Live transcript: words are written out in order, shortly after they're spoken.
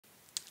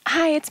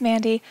Hi, it's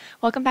Mandy.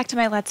 Welcome back to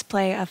my Let's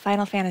Play of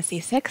Final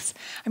Fantasy VI.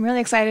 I'm really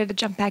excited to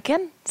jump back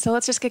in, so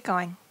let's just get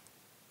going.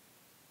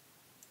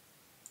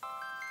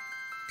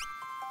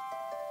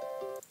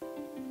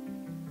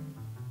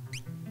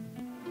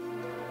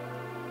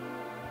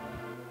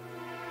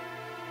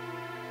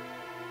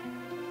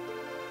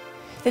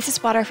 This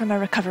is water from a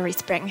recovery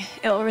spring.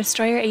 It will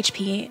restore your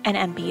HP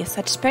and MP.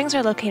 Such springs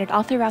are located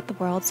all throughout the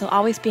world, so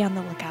always be on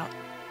the lookout.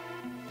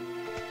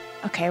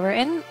 Okay, we're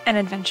in an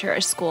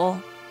adventurer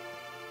school.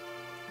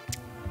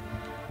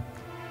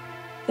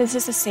 This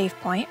is a save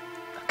point.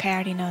 Okay, I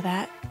already know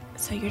that.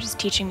 So you're just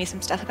teaching me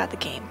some stuff about the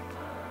game.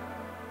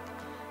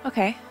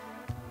 Okay.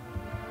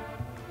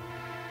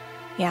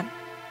 Yeah.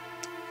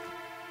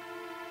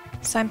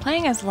 So I'm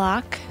playing as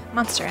Locke,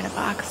 monster in a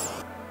box.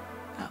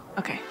 Oh,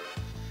 okay.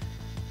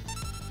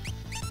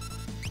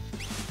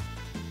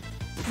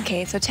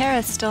 Okay, so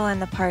Terra's still in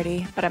the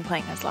party, but I'm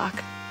playing as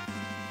Locke.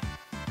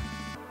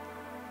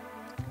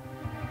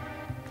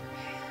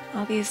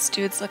 All these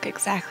dudes look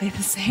exactly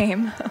the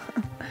same.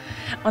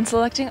 When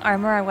selecting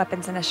armor or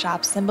weapons in a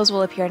shop, symbols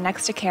will appear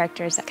next to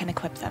characters that can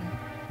equip them.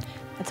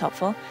 That's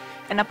helpful.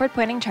 An upward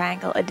pointing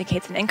triangle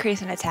indicates an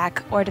increase in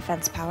attack or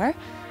defense power.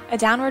 A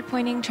downward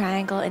pointing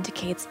triangle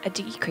indicates a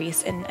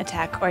decrease in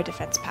attack or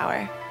defense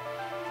power.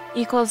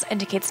 Equals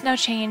indicates no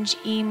change.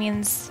 E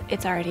means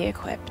it's already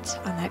equipped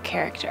on that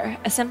character.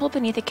 A symbol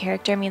beneath a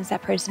character means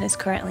that person is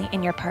currently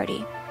in your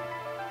party.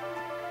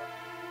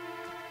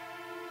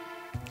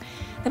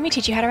 Let me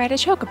teach you how to ride a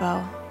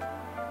chocobo.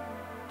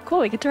 Cool,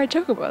 we get to ride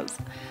chocobos.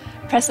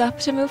 Press up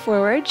to move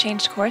forward,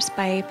 change course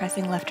by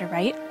pressing left or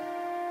right.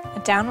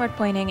 A downward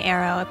pointing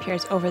arrow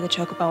appears over the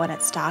chocobo when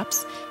it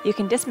stops. You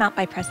can dismount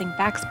by pressing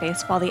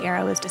backspace while the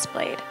arrow is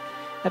displayed.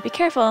 But be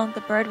careful,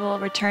 the bird will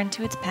return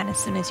to its pen as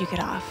soon as you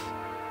get off.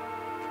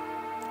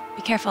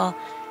 Be careful,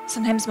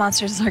 sometimes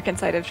monsters lurk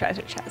inside of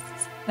treasure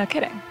chests. No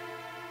kidding.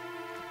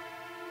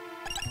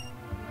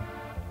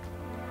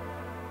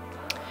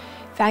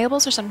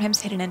 Valuables are sometimes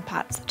hidden in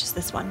pots, such as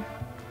this one.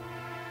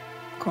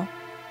 Cool.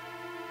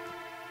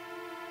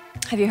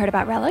 Have you heard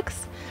about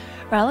relics?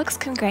 Relics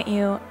can grant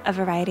you a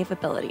variety of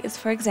abilities.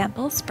 For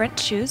example, sprint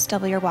shoes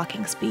double your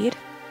walking speed.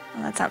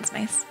 Well, that sounds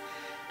nice.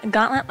 A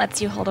gauntlet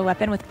lets you hold a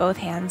weapon with both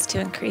hands to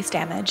increase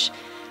damage.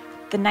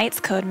 The Knight's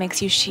Code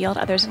makes you shield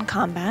others in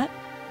combat.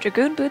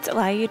 Dragoon boots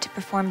allow you to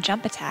perform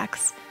jump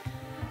attacks.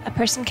 A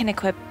person can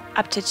equip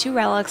up to 2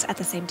 relics at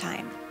the same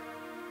time.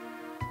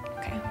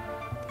 Okay,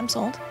 I'm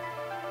sold.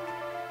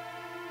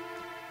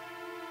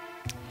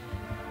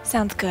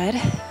 Sounds good.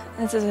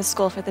 This is a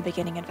school for the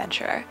beginning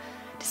adventurer.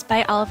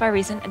 Despite all of our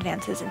recent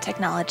advances in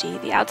technology,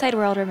 the outside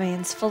world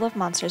remains full of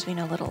monsters we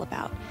know little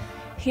about.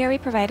 Here we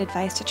provide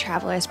advice to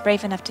travelers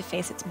brave enough to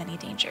face its many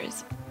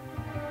dangers.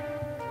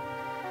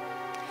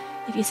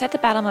 If you set the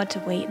battle mode to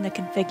wait in the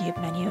config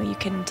menu, you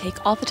can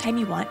take all the time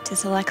you want to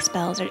select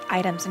spells or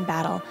items in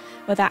battle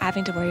without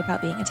having to worry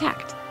about being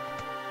attacked.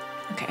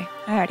 Okay,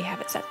 I already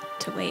have it set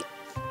to wait.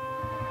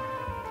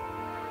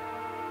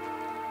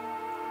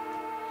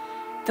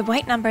 The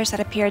white numbers that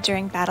appear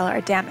during battle are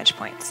damage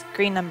points.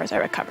 Green numbers are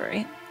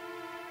recovery.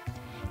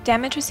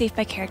 Damage received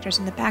by characters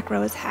in the back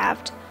row is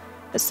halved,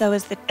 but so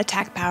is the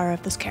attack power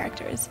of those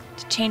characters.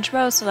 To change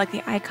rows, select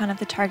the icon of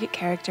the target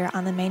character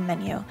on the main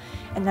menu,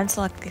 and then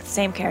select the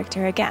same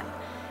character again.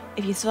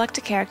 If you select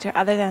a character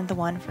other than the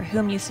one for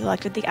whom you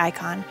selected the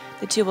icon,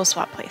 the two will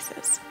swap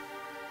places.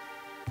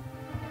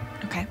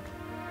 Okay.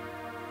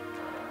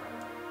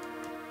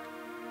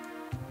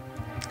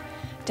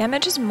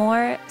 Damage is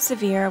more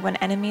severe when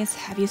enemies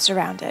have you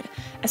surrounded,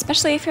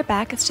 especially if your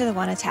back is to the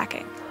one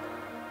attacking.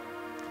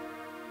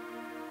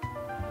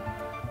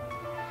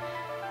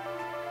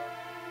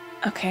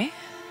 Okay.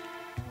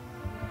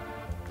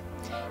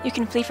 You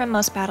can flee from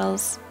most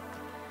battles.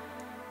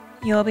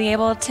 You'll be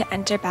able to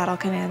enter battle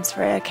commands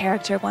for a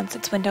character once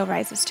its window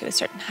rises to a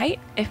certain height.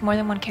 If more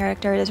than one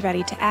character is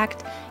ready to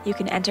act, you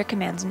can enter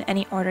commands in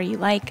any order you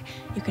like.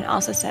 You can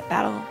also set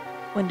battle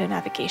window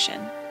navigation.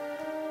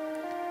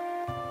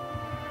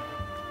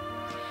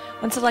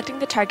 When selecting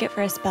the target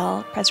for a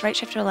spell, press right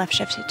shift or left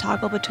shift to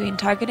toggle between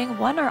targeting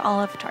one or all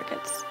of the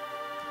targets.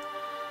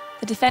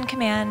 The defend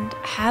command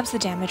halves the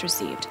damage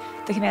received.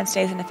 The command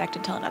stays in effect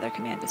until another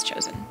command is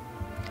chosen.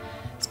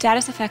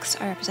 Status effects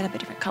are represented by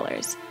different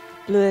colors.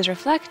 Blue is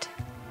reflect.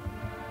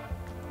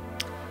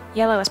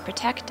 Yellow is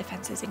protect,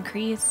 defense is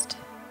increased.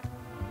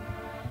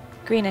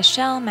 Green is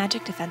shell,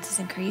 magic, defense is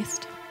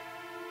increased.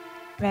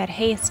 Red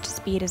haste,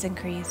 speed is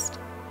increased.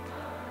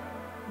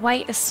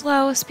 White is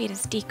slow, speed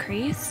is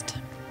decreased.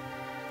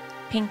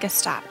 Pink is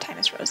stop, time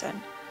is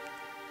frozen.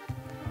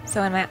 So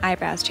when my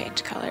eyebrows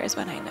change color is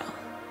when I know.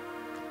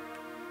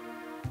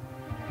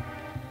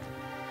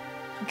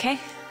 Okay.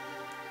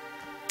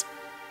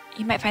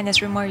 You might find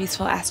this room more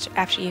useful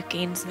after you've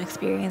gained some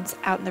experience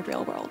out in the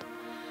real world.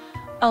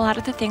 A lot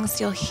of the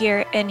things you'll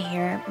hear in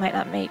here might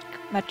not make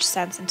much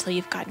sense until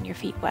you've gotten your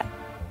feet wet.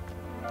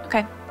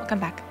 Okay, we'll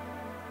come back.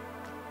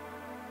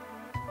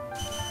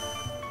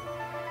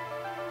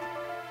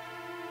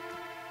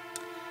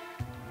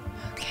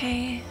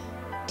 Okay.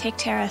 Take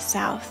Terra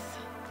south.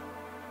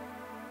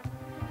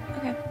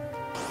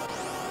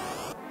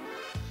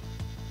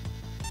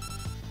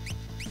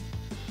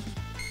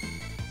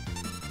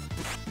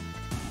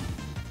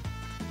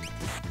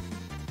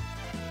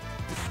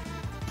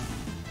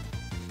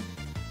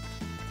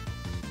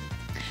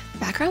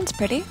 Background's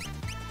pretty.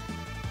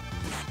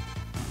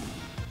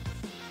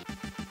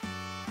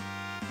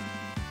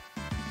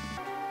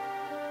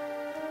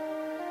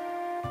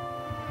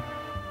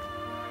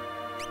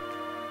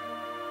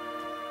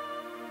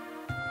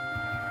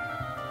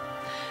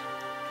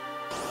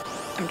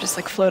 I'm just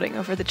like floating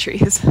over the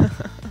trees.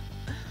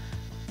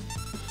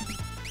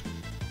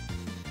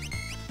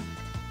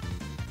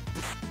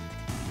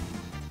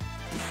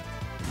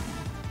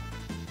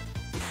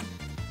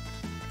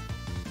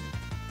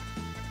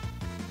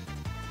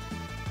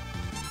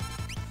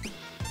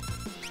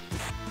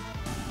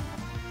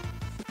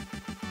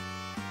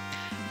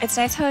 It's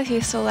nice how if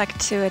you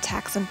select to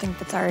attack something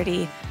that's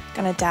already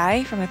gonna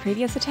die from a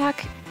previous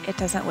attack, it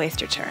doesn't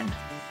waste your turn.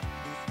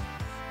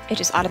 It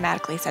just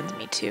automatically sends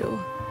me to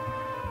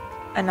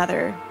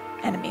another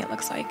enemy, it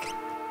looks like.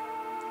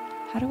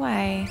 How do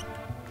I...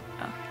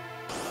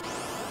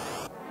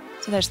 Oh.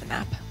 So there's the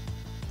map.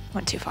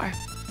 Went too far.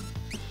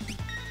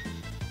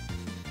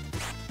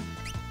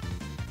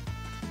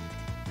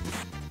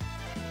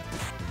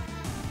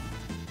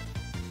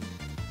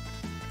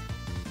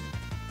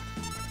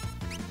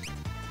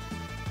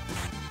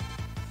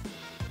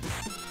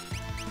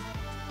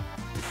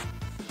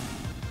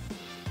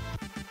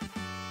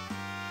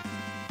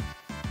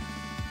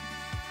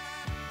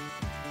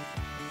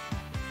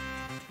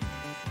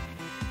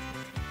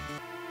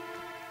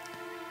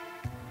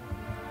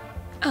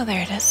 Oh,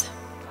 there it is.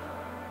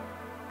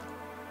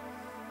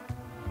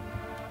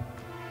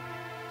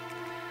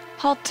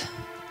 Halt.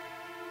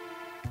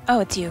 Oh,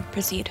 it's you.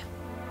 Proceed.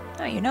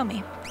 Oh, you know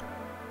me.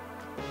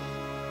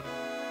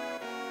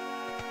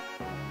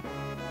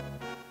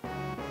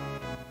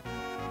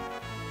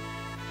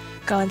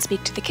 Go and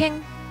speak to the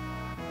king.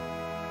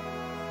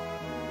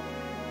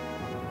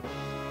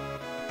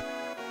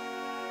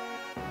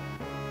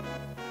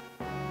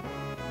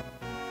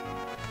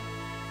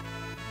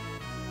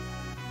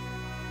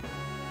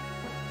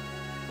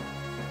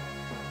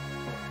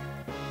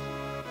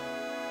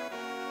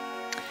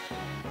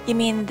 You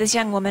mean this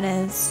young woman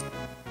is...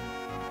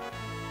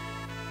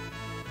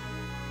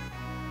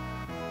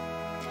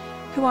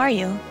 Who are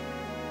you?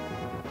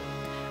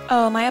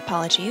 Oh, my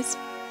apologies.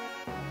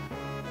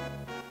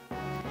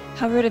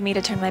 How rude of me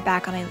to turn my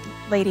back on a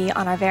lady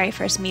on our very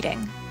first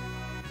meeting.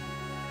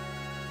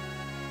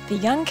 The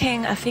young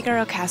king of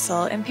Figaro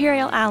Castle,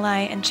 imperial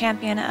ally and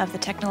champion of the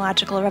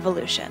technological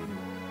revolution.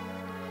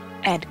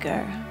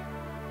 Edgar.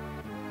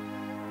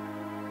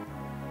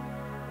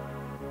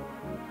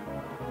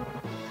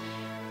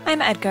 I'm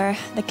Edgar,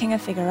 the King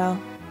of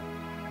Figaro.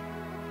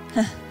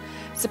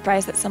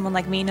 Surprised that someone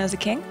like me knows a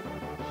king?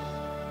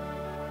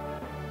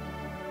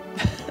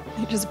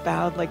 He just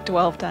bowed like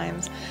 12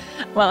 times.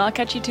 Well, I'll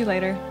catch you two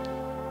later.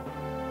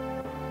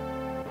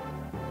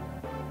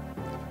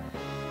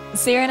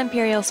 So you're an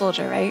Imperial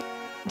soldier, right?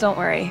 Don't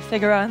worry,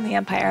 Figaro and the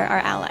Empire are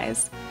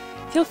allies.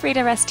 Feel free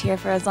to rest here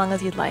for as long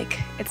as you'd like.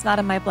 It's not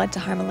in my blood to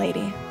harm a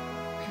lady.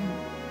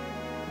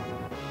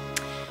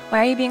 Why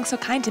are you being so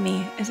kind to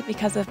me? Is it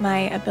because of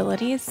my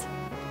abilities?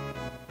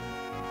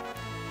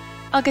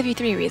 I'll give you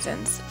 3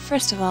 reasons.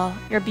 First of all,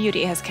 your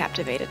beauty has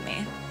captivated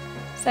me.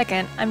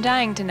 Second, I'm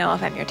dying to know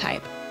if I'm your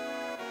type.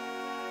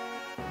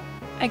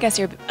 I guess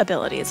your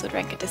abilities would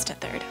rank a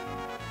distant third.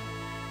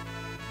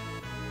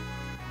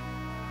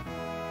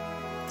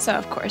 So,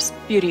 of course,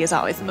 beauty is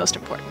always the most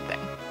important thing.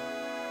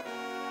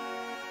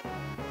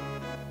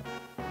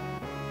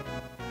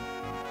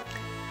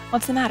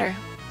 What's the matter?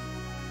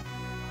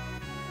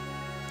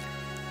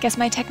 Guess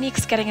my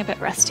technique's getting a bit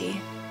rusty.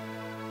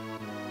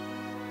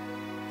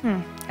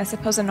 I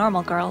suppose a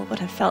normal girl would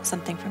have felt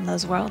something from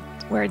those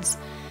words,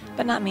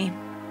 but not me.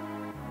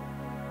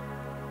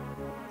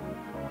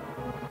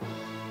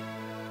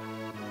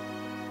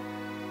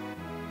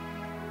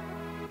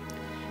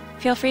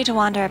 Feel free to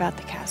wander about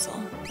the castle.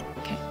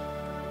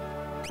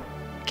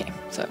 Okay,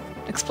 so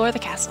explore the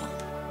castle.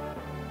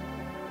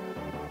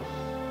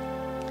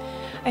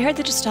 I heard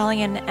the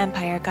Justalian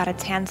Empire got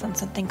its hands on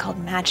something called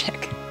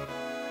magic.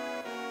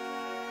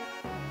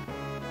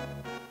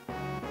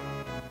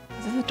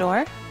 Is this a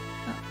door?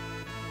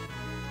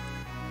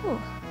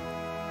 Oh.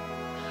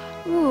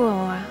 Ooh.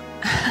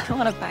 I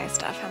want to buy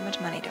stuff. How much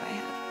money do I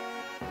have?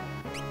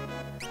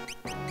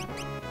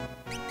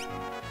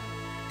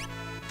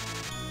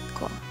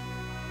 Cool.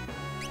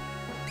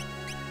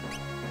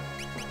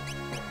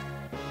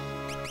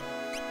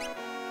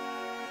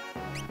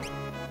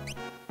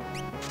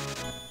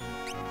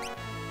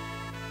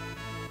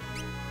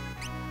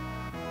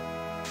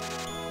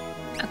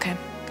 Okay,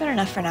 good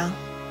enough for now.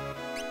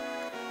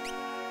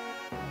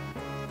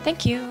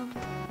 Thank you.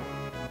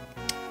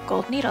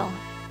 Gold needle.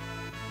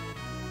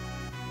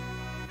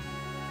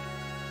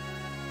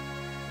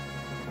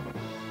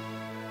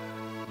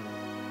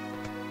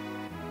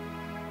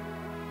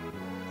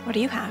 What do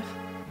you have?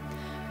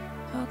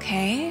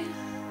 Okay.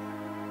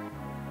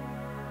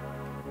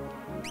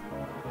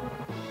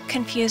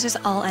 Confuses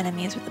all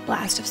enemies with a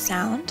blast of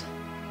sound.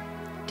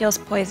 Deals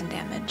poison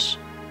damage.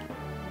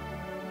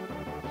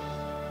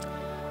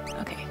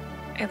 Okay,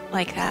 I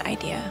like that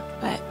idea,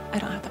 but I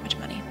don't have that much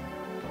money.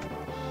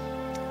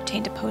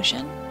 obtained a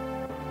potion.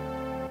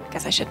 I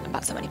guess I shouldn't have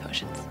bought so many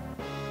potions.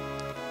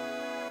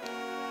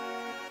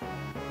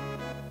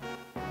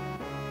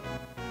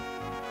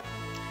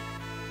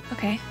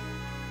 Okay.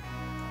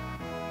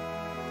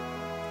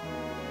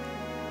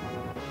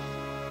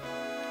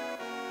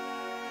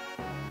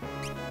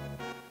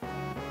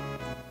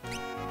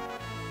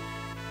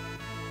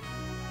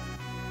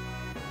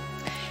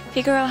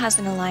 Figaro has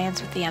an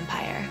alliance with the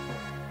Empire.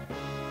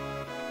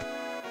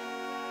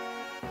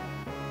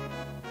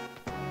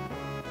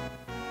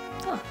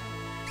 Oh.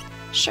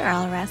 Sure,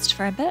 I'll rest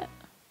for a bit.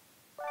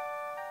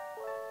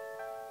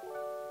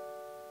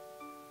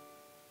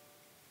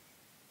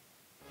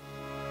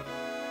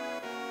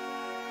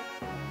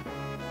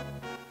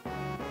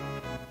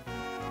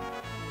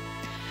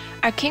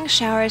 Our king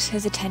showers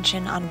his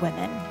attention on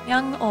women.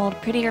 Young, old,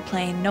 pretty, or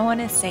plain, no one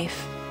is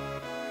safe.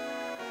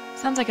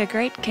 Sounds like a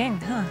great king,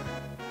 huh?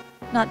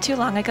 Not too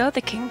long ago, the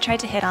king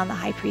tried to hit on the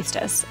high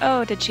priestess.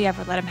 Oh, did she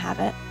ever let him have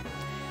it?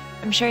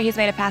 I'm sure he's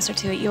made a pass or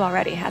two at you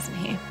already, hasn't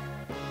he?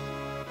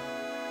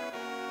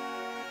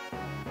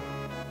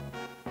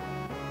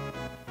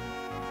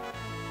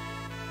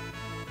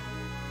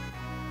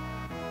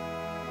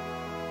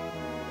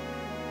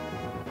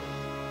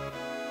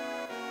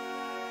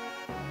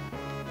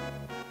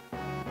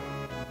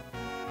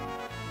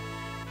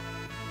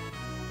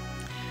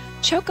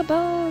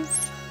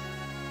 Chocobos!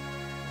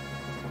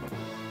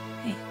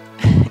 Hey,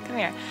 come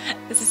here.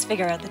 This is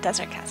Figaro at the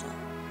desert castle.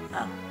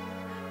 Oh.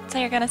 What's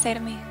that you're gonna say to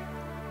me?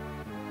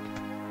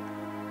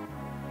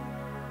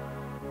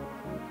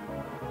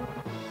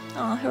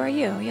 Oh, who are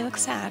you? You look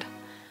sad.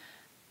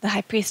 The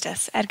High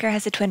Priestess. Edgar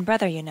has a twin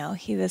brother, you know.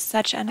 He was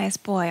such a nice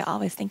boy,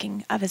 always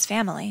thinking of his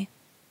family.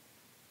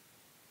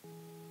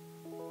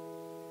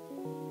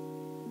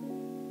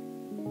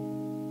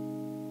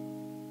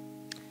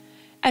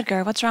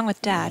 Edgar, what's wrong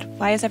with Dad?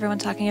 Why is everyone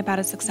talking about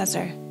his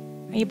successor?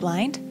 Are you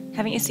blind?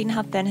 Haven't you seen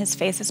how thin his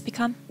face has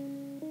become?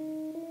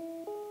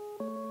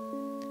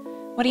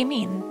 What do you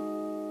mean?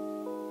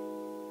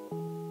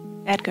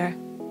 Edgar.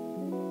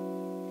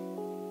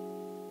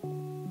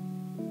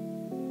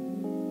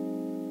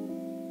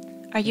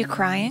 Are you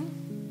crying?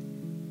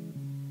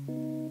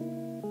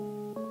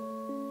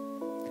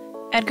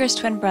 Edgar's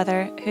twin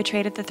brother, who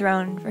traded the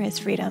throne for his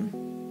freedom.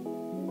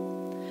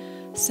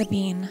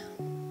 Sabine.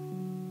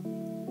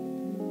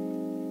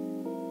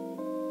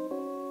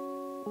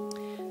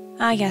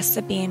 Ah yes,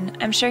 Sabine.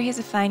 I'm sure he's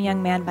a fine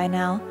young man by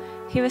now.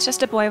 He was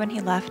just a boy when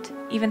he left,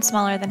 even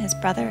smaller than his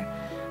brother.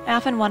 I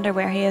often wonder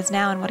where he is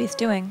now and what he's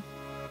doing.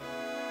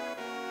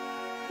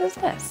 Who's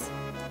this?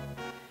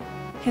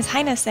 His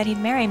Highness said he'd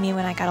marry me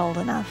when I got old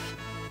enough.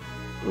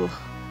 Ooh.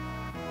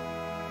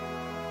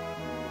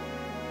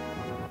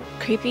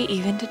 Creepy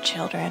even to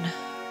children.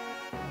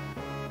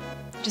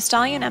 The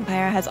Justalian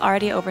Empire has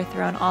already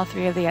overthrown all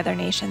 3 of the other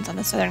nations on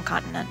the southern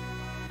continent.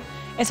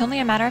 It's only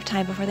a matter of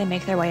time before they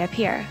make their way up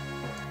here.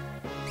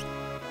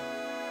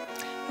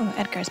 Oh,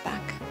 Edgar's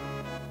back.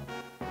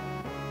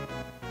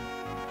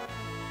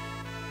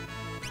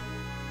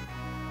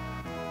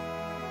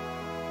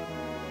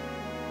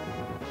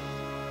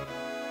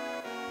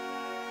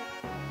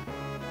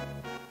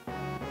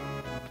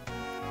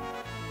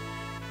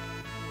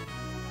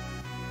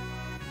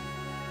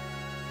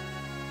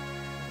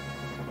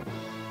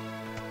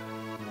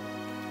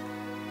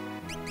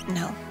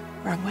 No,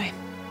 wrong way.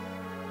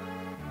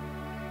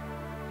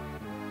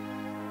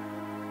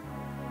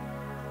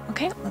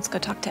 Okay, let's go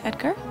talk to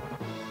Edgar.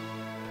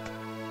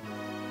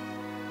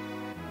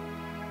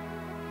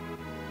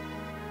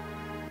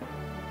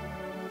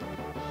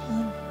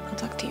 I'll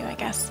talk to you, I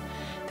guess.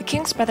 The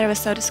king's brother was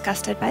so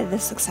disgusted by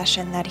this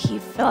succession that he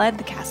fled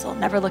the castle,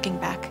 never looking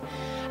back.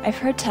 I've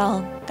heard tell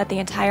that the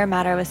entire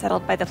matter was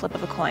settled by the flip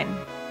of a coin.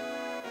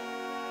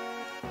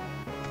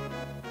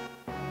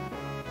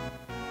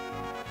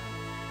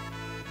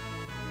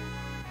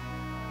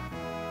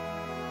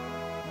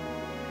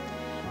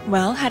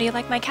 Well, how do you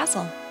like my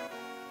castle?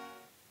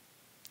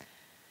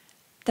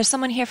 There's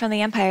someone here from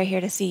the Empire here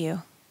to see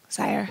you,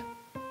 sire.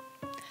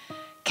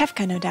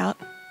 Kefka, no doubt.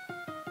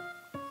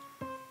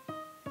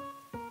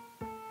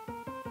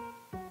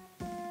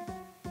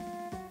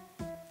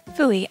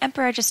 Phooey,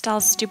 Emperor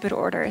Gestal's stupid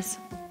orders.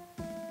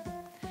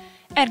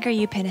 Edgar,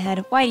 you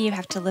pinhead, why do you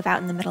have to live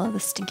out in the middle of the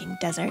stinking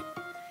desert?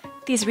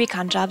 These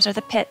recon jobs are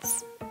the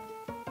pits.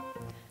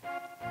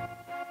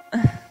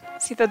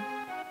 See the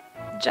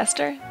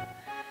jester?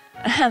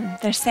 Ahem,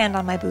 there's sand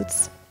on my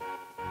boots.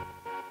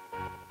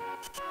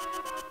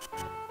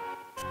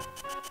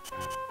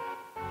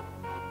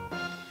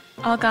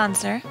 All gone,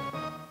 sir.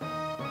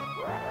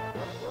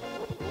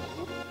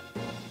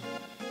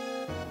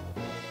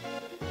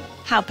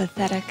 How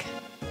pathetic.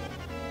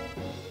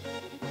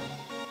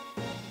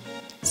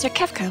 Sir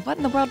Kefka, what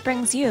in the world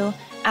brings you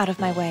out of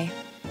my way?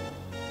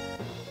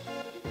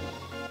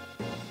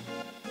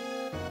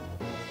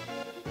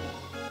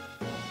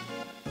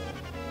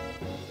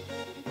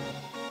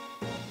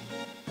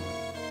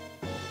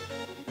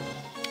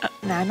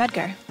 Now I'm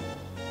Edgar.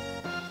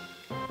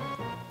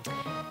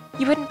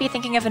 You wouldn't be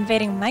thinking of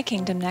invading my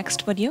kingdom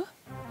next, would you?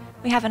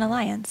 We have an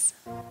alliance.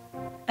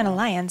 An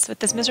alliance with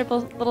this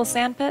miserable little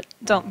sandpit?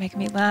 Don't make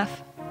me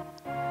laugh.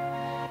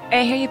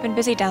 I hear you've been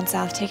busy down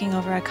south taking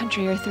over a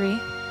country or three.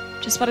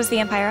 Just what is the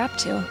Empire up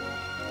to?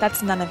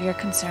 That's none of your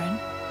concern.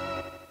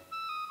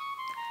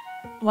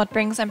 What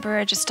brings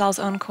Emperor Gestal's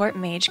own court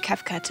mage,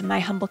 Kefka, to my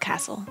humble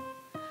castle?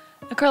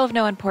 A girl of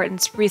no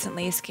importance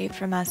recently escaped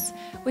from us.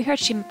 We heard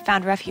she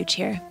found refuge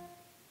here.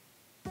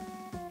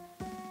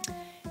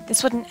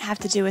 This wouldn't have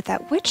to do with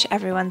that witch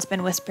everyone's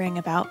been whispering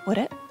about, would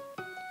it?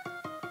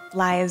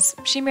 Lies.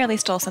 She merely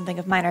stole something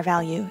of minor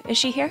value. Is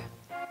she here?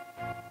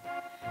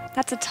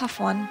 That's a tough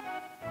one.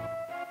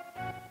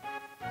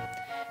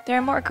 There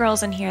are more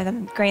girls in here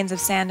than grains of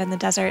sand in the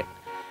desert.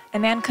 A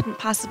man couldn't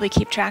possibly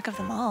keep track of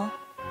them all.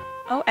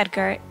 Oh,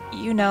 Edgar,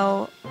 you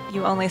know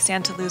you only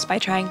stand to lose by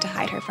trying to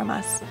hide her from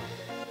us.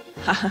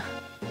 Haha.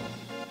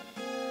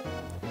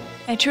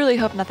 I truly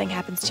hope nothing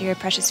happens to your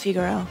precious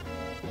Figaro.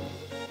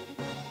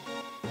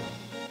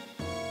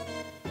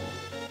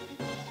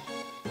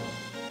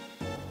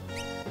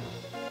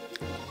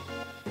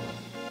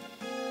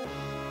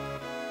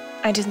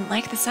 I didn't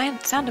like the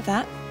sound of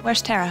that.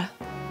 Where's Terra?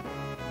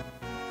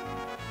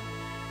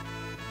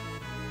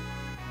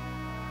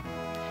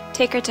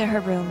 Take her to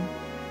her room.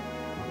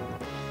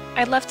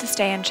 I'd love to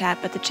stay and chat,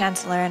 but the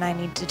Chancellor and I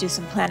need to do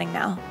some planning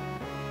now.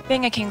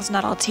 Being a king's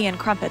not all tea and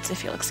crumpets,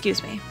 if you'll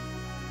excuse me.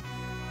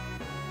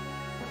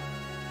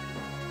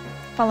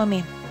 Follow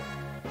me.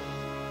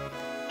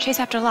 Chase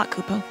after Lot,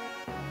 Kupo.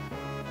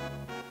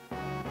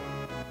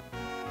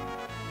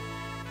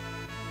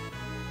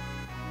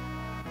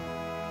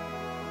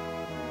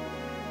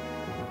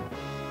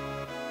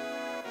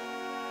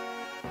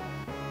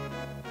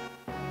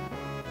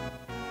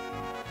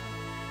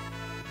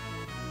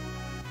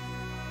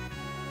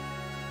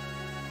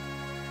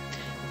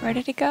 Where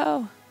did he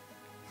go?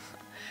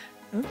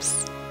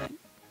 Oops.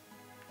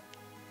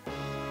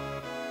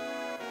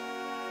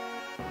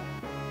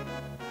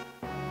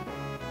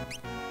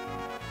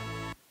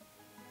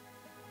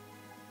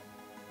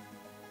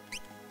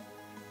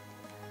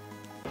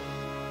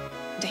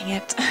 Dang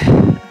it.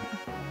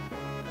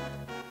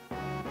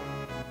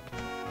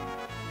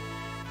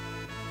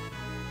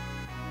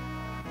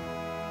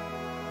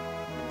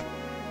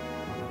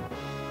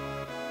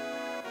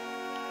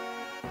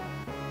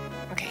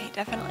 Okay,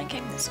 definitely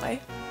came this way.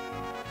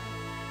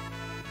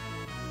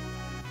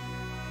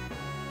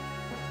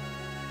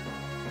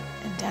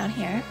 And down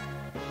here,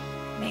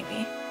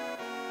 maybe.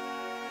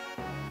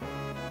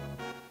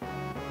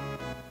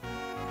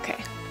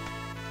 Okay,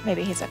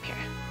 maybe he's up here.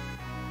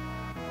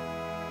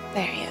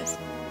 There he is.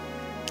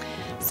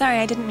 Sorry,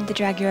 I didn't mean to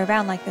drag you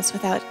around like this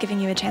without giving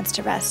you a chance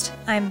to rest.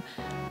 I'm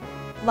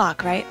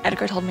Locke, right?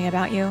 Edgar told me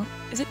about you.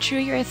 Is it true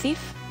you're a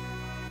thief?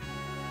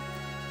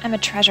 I'm a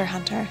treasure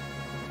hunter.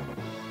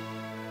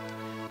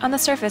 On the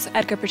surface,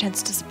 Edgar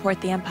pretends to support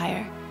the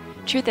Empire.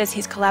 Truth is,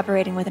 he's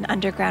collaborating with an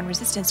underground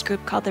resistance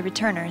group called the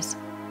Returners.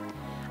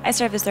 I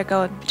serve as their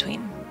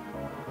go-between.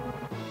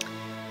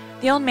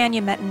 The old man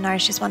you met in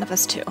Narsh is one of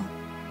us too.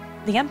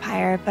 The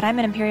Empire, but I'm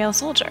an Imperial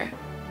soldier.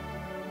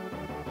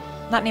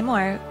 Not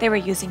anymore. They were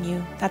using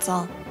you, that's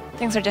all.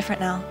 Things are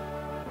different now.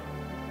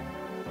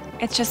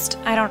 It's just,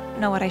 I don't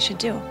know what I should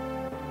do.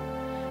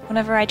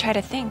 Whenever I try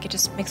to think, it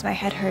just makes my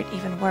head hurt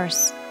even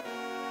worse.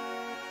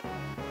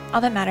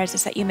 All that matters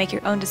is that you make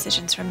your own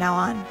decisions from now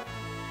on.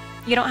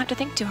 You don't have to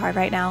think too hard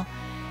right now.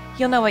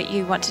 You'll know what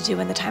you want to do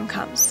when the time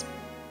comes.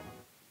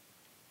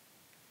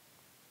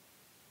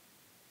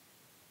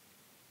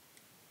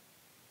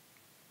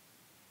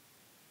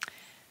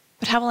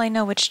 But how will I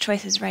know which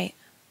choice is right?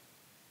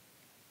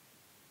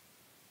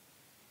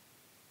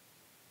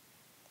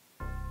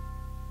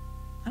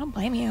 I don't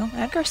blame you.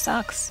 Edgar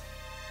sucks.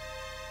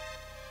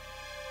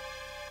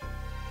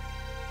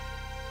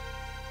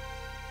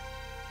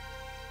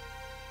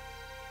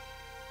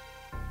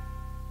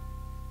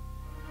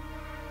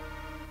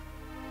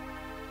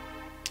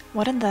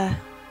 What in the...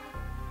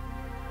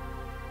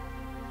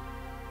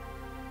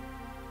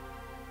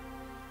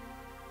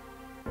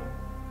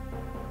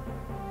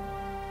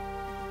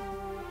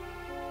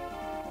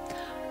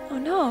 Oh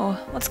no,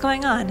 what's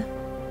going on?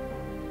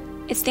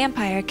 It's the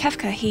Empire,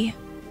 Kefka, he...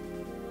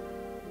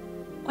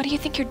 What do you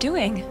think you're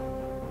doing?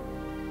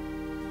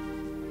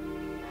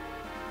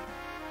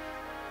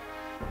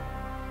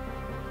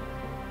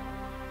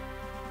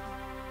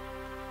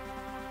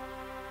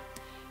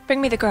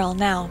 Bring me the girl,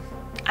 now.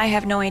 I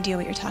have no idea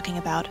what you're talking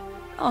about.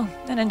 Oh,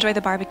 then enjoy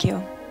the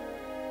barbecue.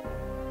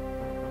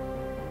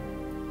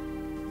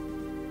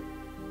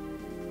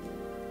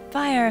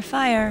 Fire,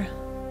 fire.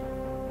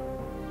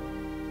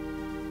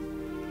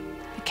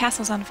 The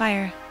castle's on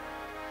fire.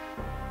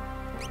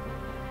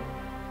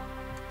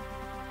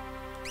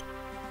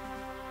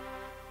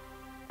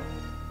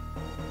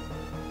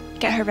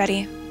 Get her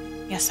ready.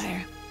 Yes,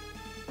 sire.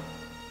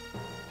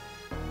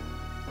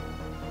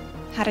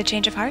 Had a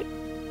change of heart?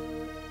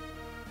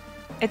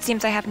 It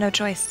seems I have no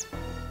choice.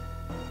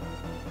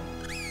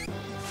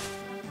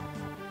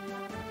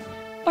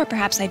 Or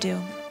perhaps I do.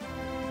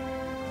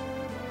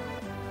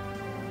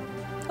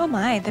 Oh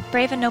my, the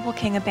brave and noble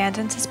king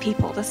abandons his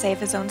people to save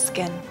his own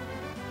skin.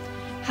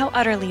 How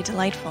utterly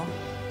delightful.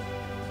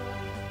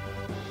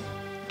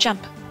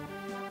 Jump.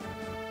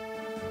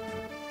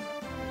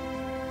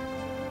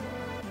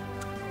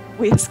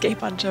 We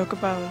escape on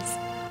chocobos.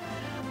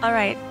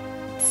 Alright,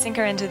 sink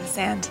her into the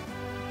sand.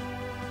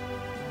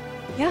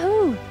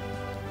 Yahoo!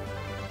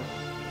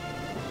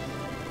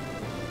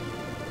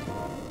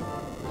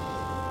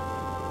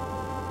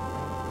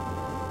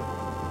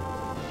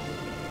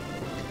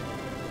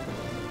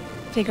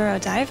 Figaro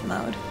dive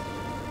mode.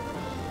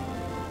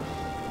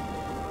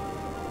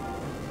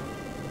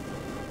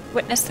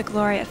 Witness the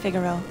glory of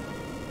Figaro.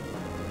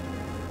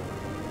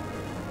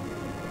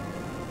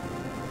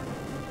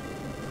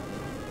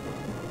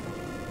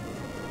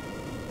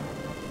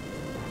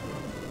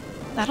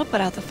 That'll put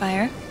out the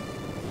fire.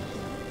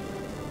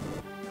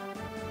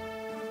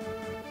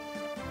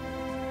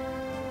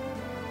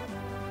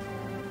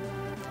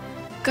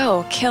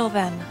 Go, kill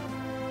them.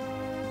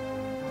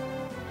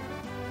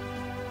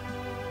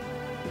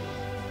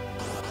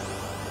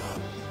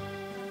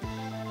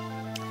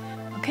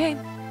 Okay,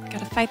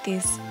 gotta fight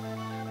these.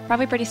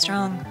 Probably pretty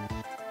strong.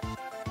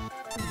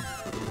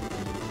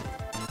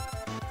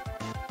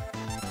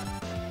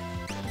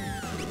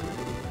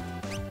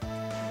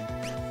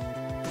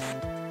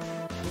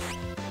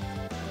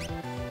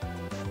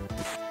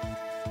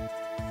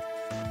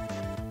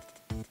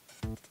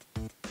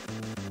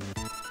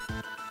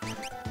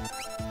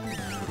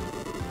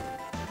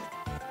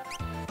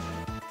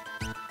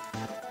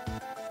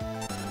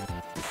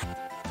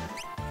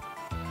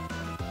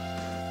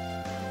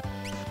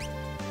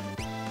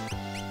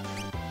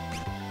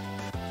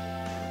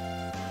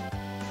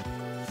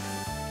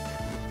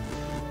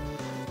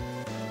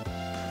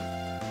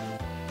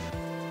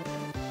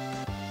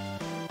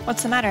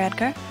 What's the matter,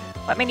 Edgar?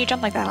 What made you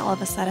jump like that all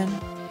of a sudden?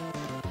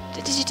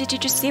 Did you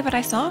just see what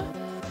I saw?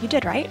 You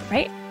did, right?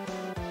 Right?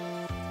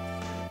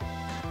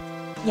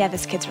 Yeah,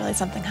 this kid's really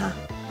something, huh?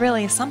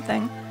 Really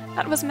something?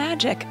 That was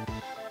magic.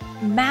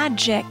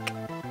 Magic!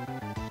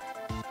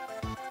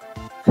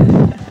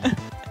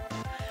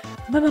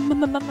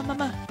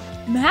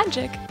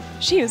 Magic?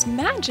 She used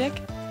magic?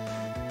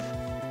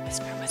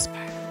 Whisper,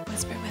 whisper,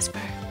 whisper,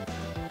 whisper.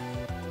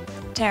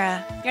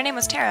 Terra. Your name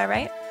was Terra,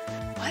 right?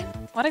 What?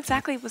 What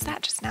exactly was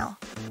that just now?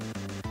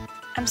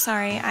 I'm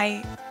sorry,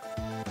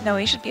 No,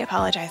 he should be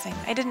apologizing.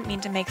 I didn't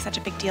mean to make such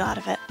a big deal out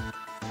of it.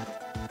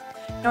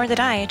 Nor did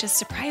I, it just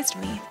surprised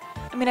me.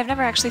 I mean, I've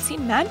never actually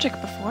seen magic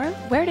before.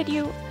 Where did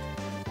you...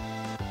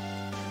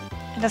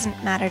 It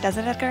doesn't matter, does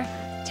it, Edgar?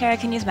 Terra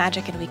can use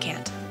magic and we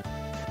can't.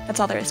 That's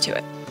all there is to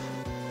it.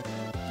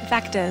 The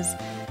fact is,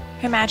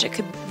 her magic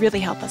could really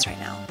help us right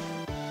now.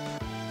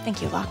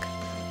 Thank you, Locke.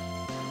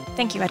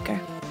 Thank you, Edgar.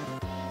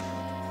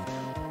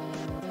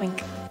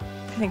 Wink.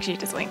 I think she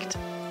just winked.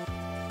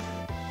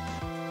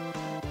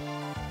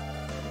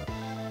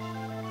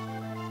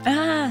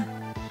 Ah!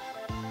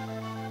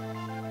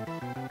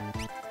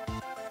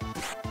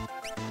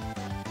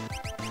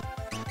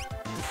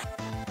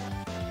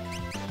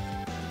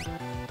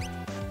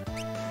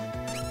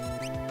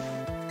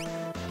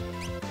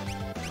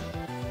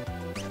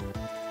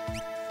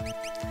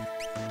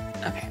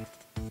 Okay.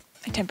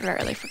 I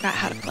temporarily forgot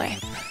how to play.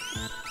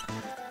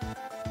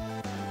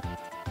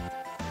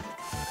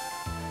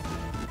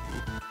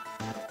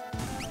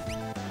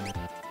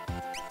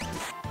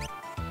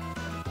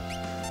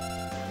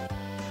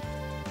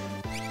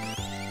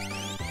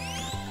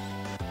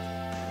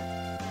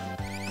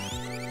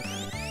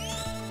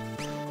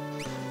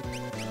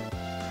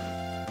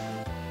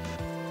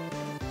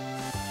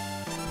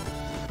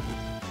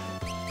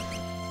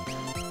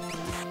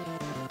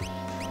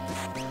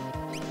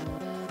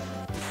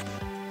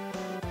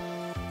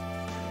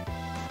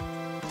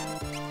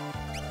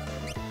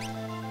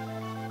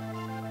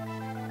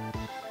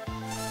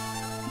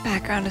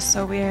 Background is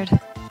so weird.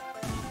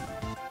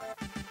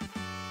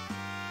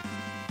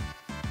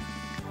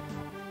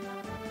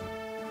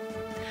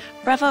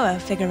 Bravo,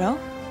 Figaro.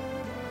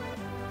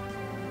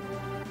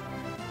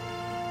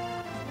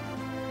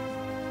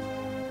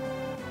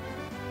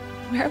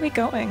 Where are we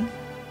going?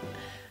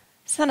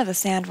 Son of a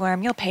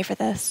sandworm, you'll pay for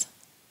this.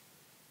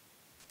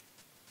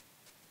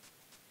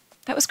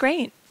 That was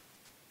great.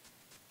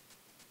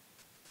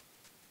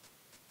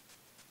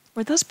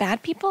 Were those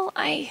bad people?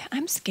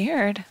 I'm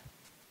scared.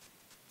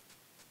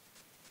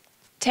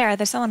 Terra,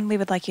 there's someone we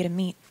would like you to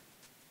meet.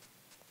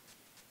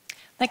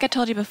 Like I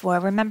told you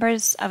before, we're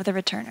members of the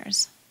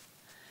Returners.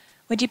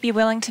 Would you be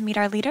willing to meet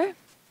our leader?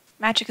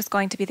 Magic is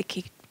going to be the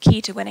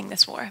key to winning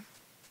this war.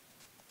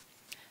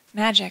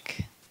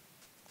 Magic.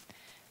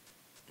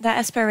 That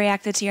Esper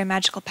reacted to your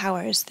magical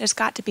powers. There's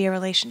got to be a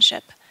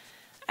relationship.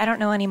 I don't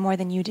know any more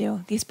than you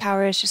do. These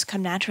powers just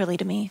come naturally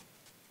to me.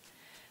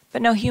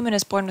 But no human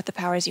is born with the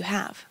powers you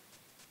have.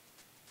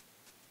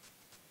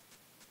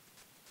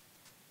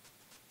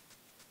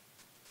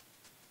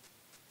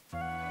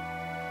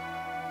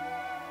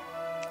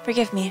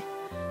 Forgive me.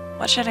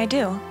 What should I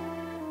do?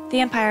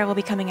 The Empire will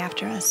be coming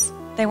after us.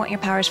 They want your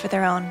powers for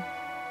their own.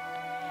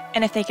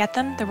 And if they get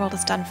them, the world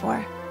is done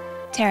for.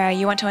 Terra,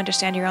 you want to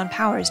understand your own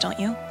powers, don't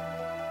you?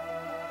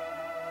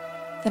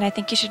 Then I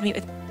think you should meet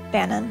with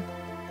Bannon.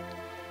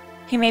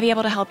 He may be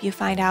able to help you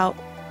find out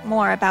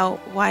more about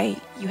why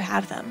you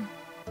have them.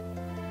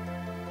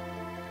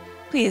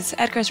 Please,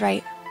 Edgar's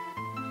right.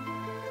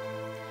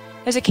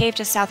 There's a cave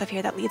just south of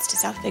here that leads to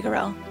South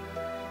Figaro.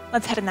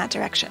 Let's head in that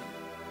direction.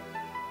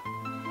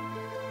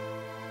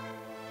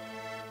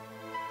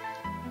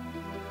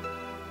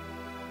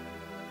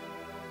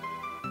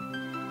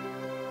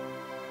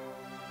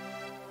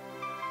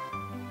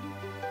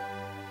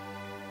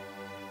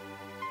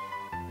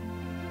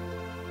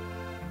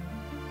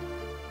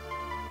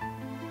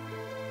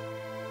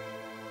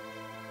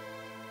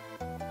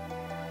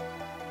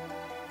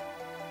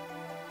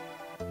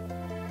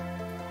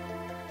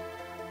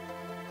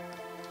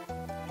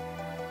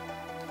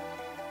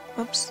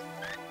 Oops.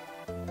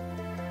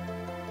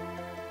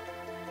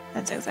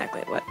 That's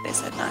exactly what they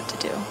said not to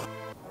do.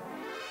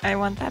 I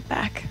want that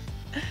back.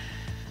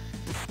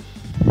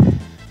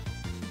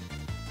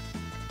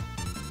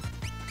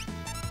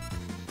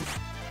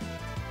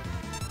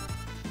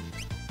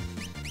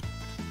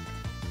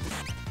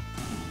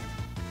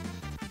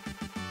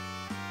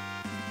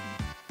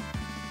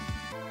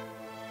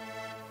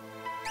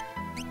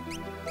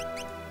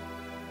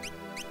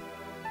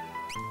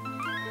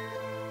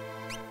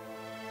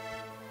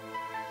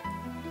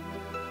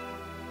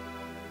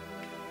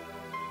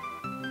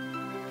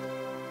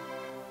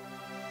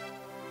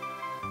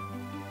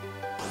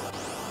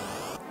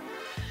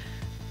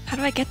 How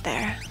do I get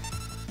there?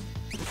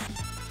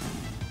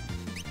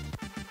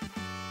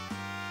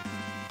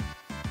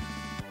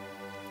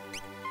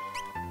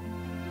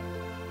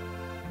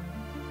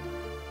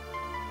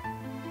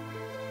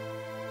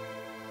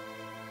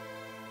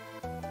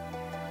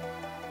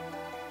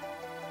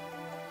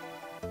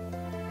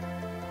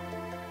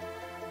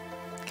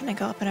 Can I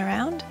go up and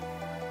around?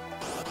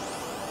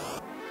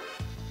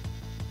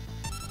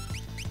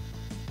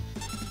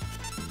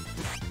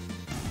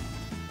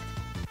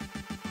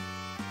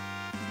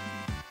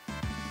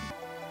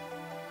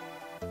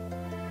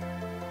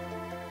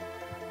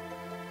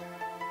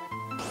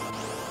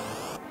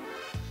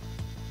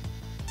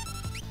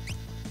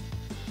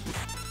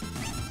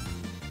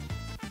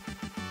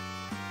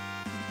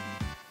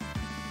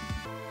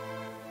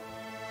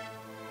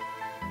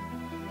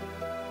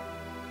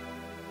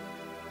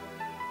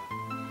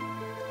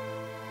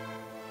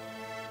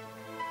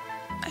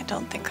 I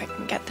don't think I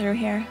can get through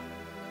here.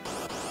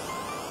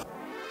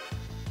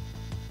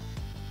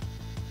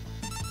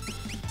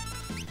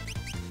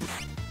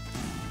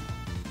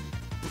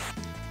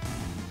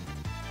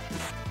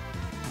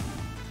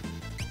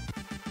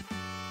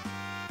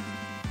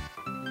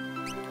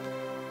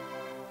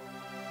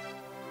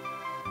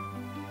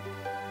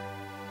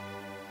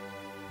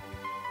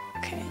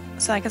 Okay,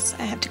 so I guess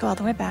I have to go all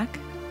the way back.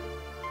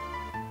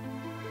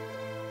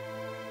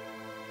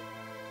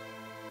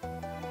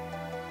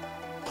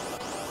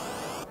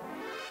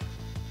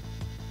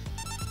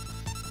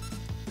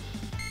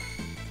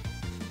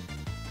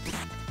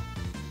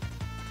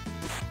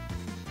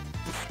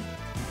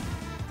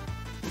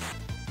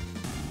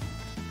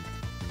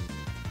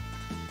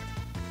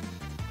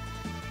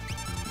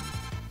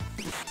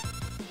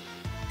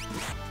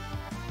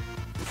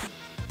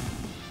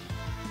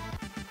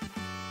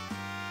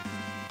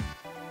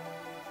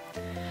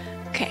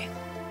 Okay.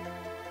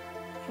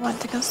 You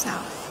want to go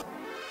south.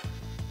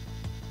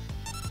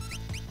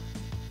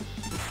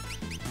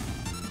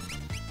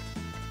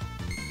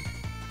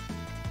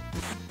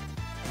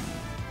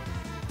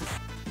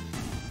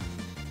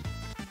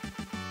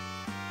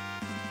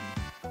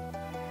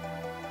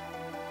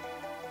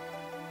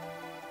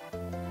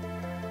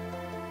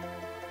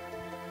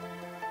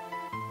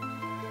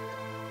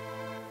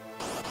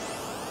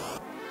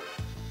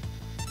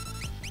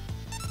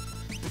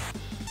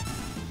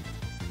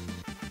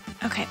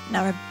 Okay,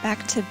 now we're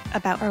back to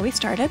about where we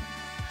started.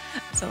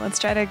 So let's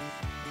try to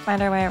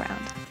find our way around.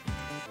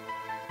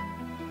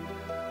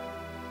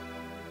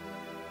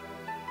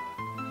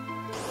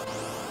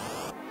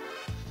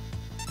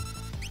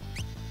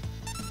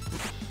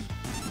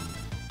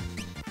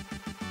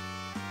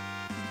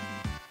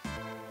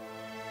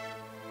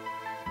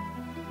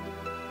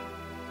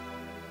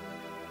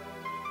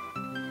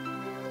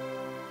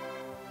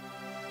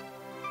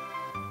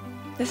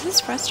 This is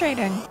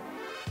frustrating.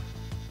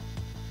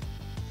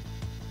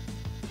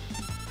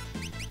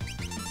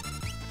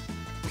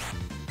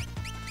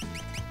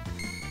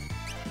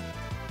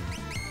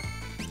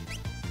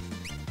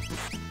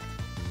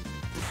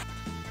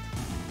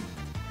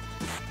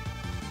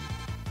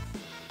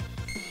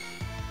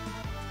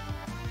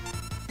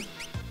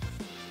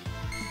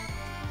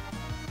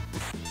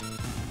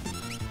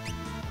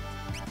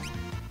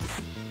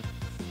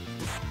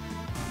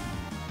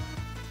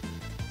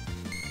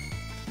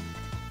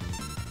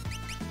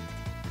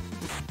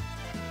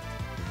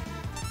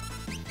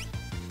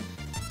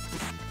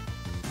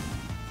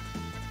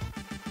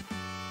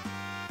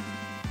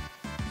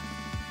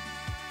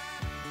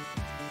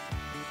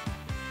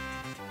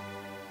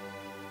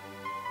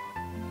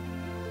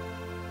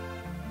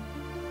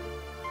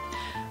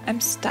 I'm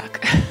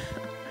stuck.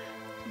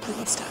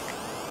 Completely stuck.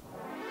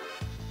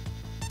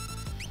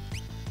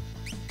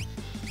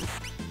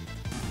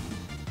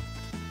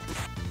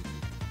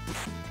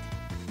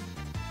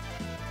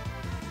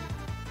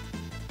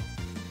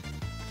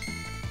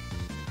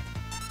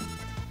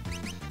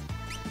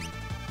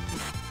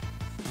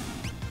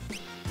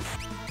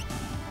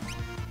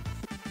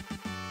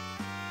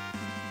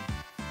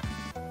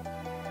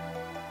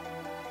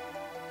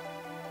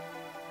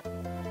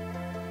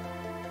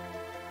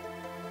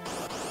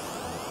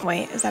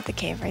 Wait, is that the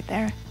cave right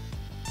there?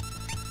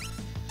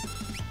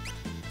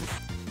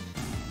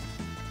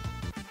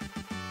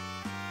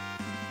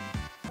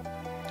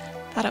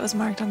 Thought it was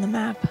marked on the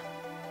map.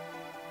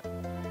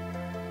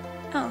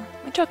 Oh,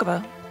 my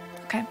chocobo.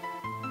 Okay.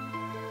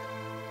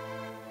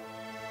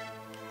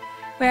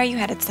 Where are you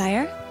headed,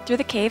 sire? Through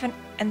the cave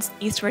and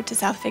eastward to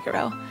South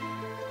Figaro.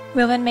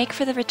 We'll then make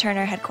for the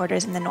returner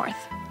headquarters in the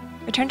north.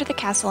 Return to the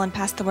castle and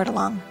pass the word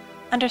along.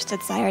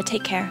 Understood, sire.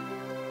 Take care.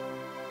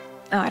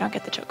 Oh, I don't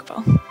get the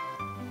chocobo.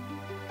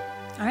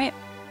 Alright.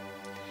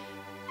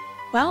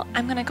 Well,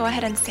 I'm gonna go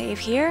ahead and save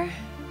here.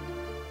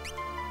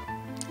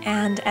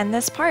 And end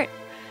this part.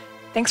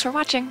 Thanks for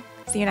watching.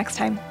 See you next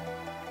time.